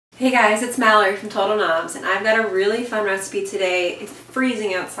Hey guys, it's Mallory from Total Noms, and I've got a really fun recipe today. It's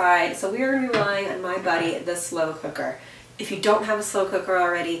freezing outside, so we are going to be relying on my buddy, the slow cooker. If you don't have a slow cooker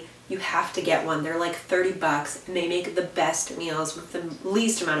already, you have to get one. They're like 30 bucks, and they make the best meals with the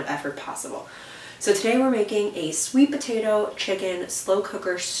least amount of effort possible. So today we're making a sweet potato chicken slow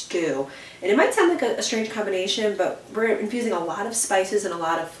cooker stew. And it might sound like a strange combination, but we're infusing a lot of spices and a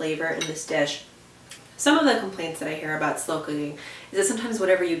lot of flavor in this dish. Some of the complaints that I hear about slow cooking is that sometimes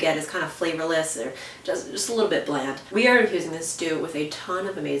whatever you get is kind of flavorless or just a little bit bland. We are infusing this stew with a ton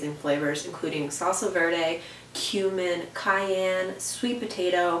of amazing flavors, including salsa verde, cumin, cayenne, sweet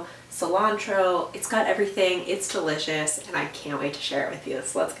potato, cilantro. It's got everything. It's delicious, and I can't wait to share it with you.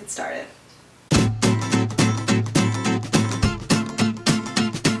 So let's get started.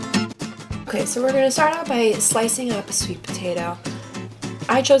 Okay, so we're going to start out by slicing up a sweet potato.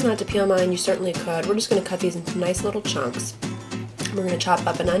 I chose not to peel mine, you certainly could. We're just going to cut these into nice little chunks. We're going to chop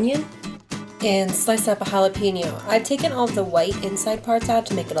up an onion and slice up a jalapeno. I've taken all of the white inside parts out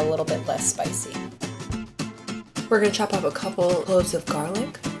to make it a little bit less spicy. We're going to chop up a couple cloves of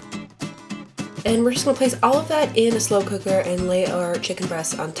garlic. And we're just going to place all of that in a slow cooker and lay our chicken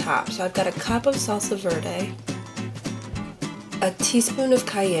breast on top. So I've got a cup of salsa verde, a teaspoon of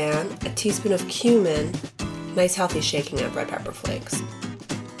cayenne, a teaspoon of cumin, nice healthy shaking of red pepper flakes.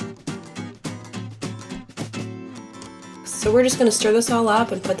 So we're just going to stir this all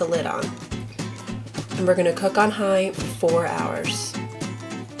up and put the lid on. And we're going to cook on high for 4 hours.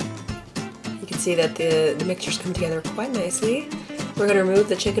 You can see that the mixtures come together quite nicely. We're going to remove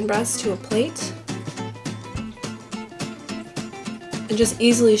the chicken breast to a plate and just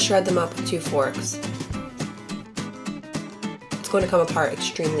easily shred them up with 2 forks. It's going to come apart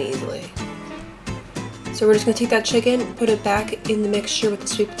extremely easily. So we're just going to take that chicken, put it back in the mixture with the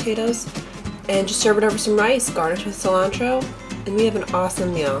sweet potatoes, and just serve it over some rice, garnish with cilantro, and we have an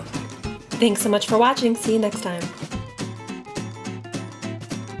awesome meal. Thanks so much for watching. See you next time.